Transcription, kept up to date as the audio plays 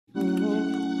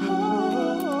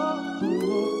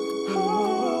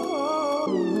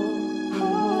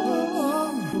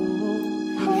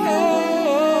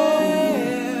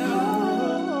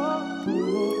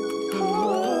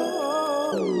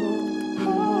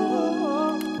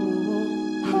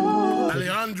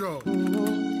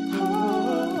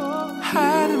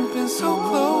been so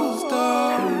closed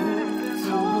up.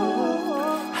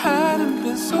 Hadn't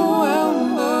been so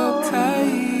wound up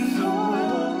tight.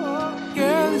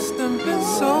 Girl, it's done been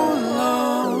so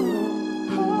long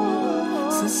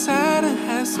since I done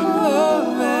had some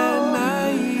love at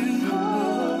night.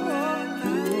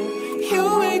 You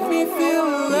make me feel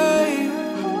alive.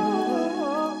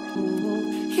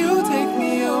 You take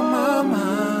me on my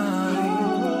mind.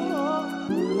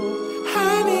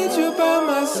 I need you by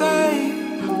my side.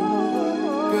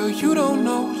 Girl, you don't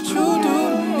know what you do to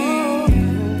me.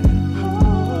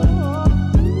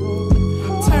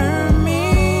 Turn me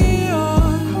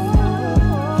on.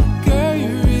 Girl,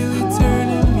 you're really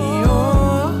turning me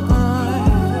on.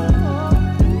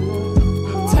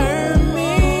 Turn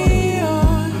me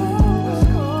on.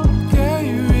 Girl,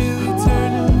 you're really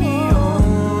turning me on.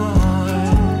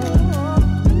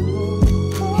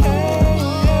 Yeah,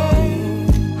 yeah.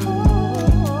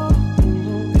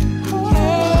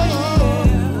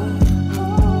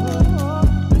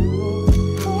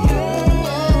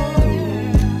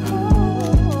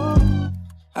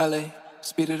 LA,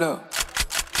 speed it up.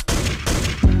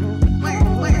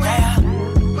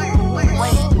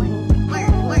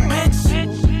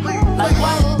 Like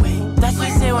what? That's what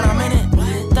you say when I'm in it.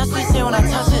 That's what you say when I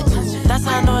touch it. That's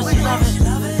how I know she love it.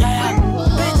 Yeah,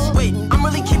 bitch, wait, I'm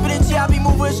really keeping it G. I be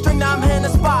moving a string, now I'm hitting the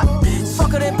spot.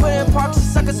 Fuck her, then put it in park. She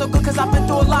suckin' so good cause I've been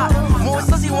through a lot. More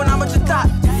sussy when I'm at your thought.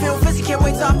 Feel fizzy, can't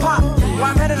wait till I pop. Where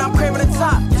I'm headed, I'm craving the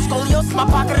top. Scoliosis, my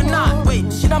pocket or not.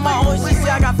 Wait, shit on my own, she say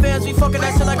I got fans. We fucking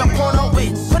that shit like a porno.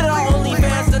 Wait, put it on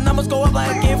OnlyFans, the numbers go up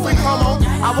like a game free promo.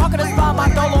 I walk in the spot, my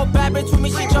dolo, bad bitch with me,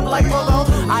 she jumpin' like pogo.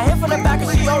 I hit from the back and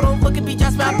she yodel. Look at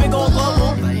B-Jazz, man, big old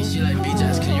logo. Like, she like,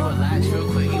 B-Jazz, can you relax real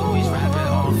quick? You always rapping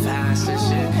all fast and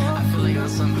shit. I feel like on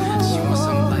some, she wants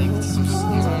some, like, some, you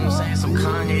know what I'm saying, some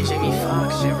Kanye, Jamie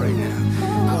Foxx shit right now.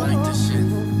 I like this shit.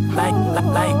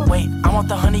 Like, wait, I want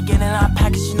the honey, get in our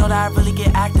package, you know that I really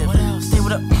get active. What else? Stay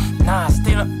with a, nah,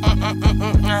 stay with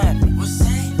What's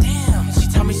that? Damn. She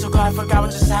tell me so good, I forgot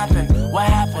what just happened. What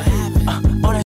happened?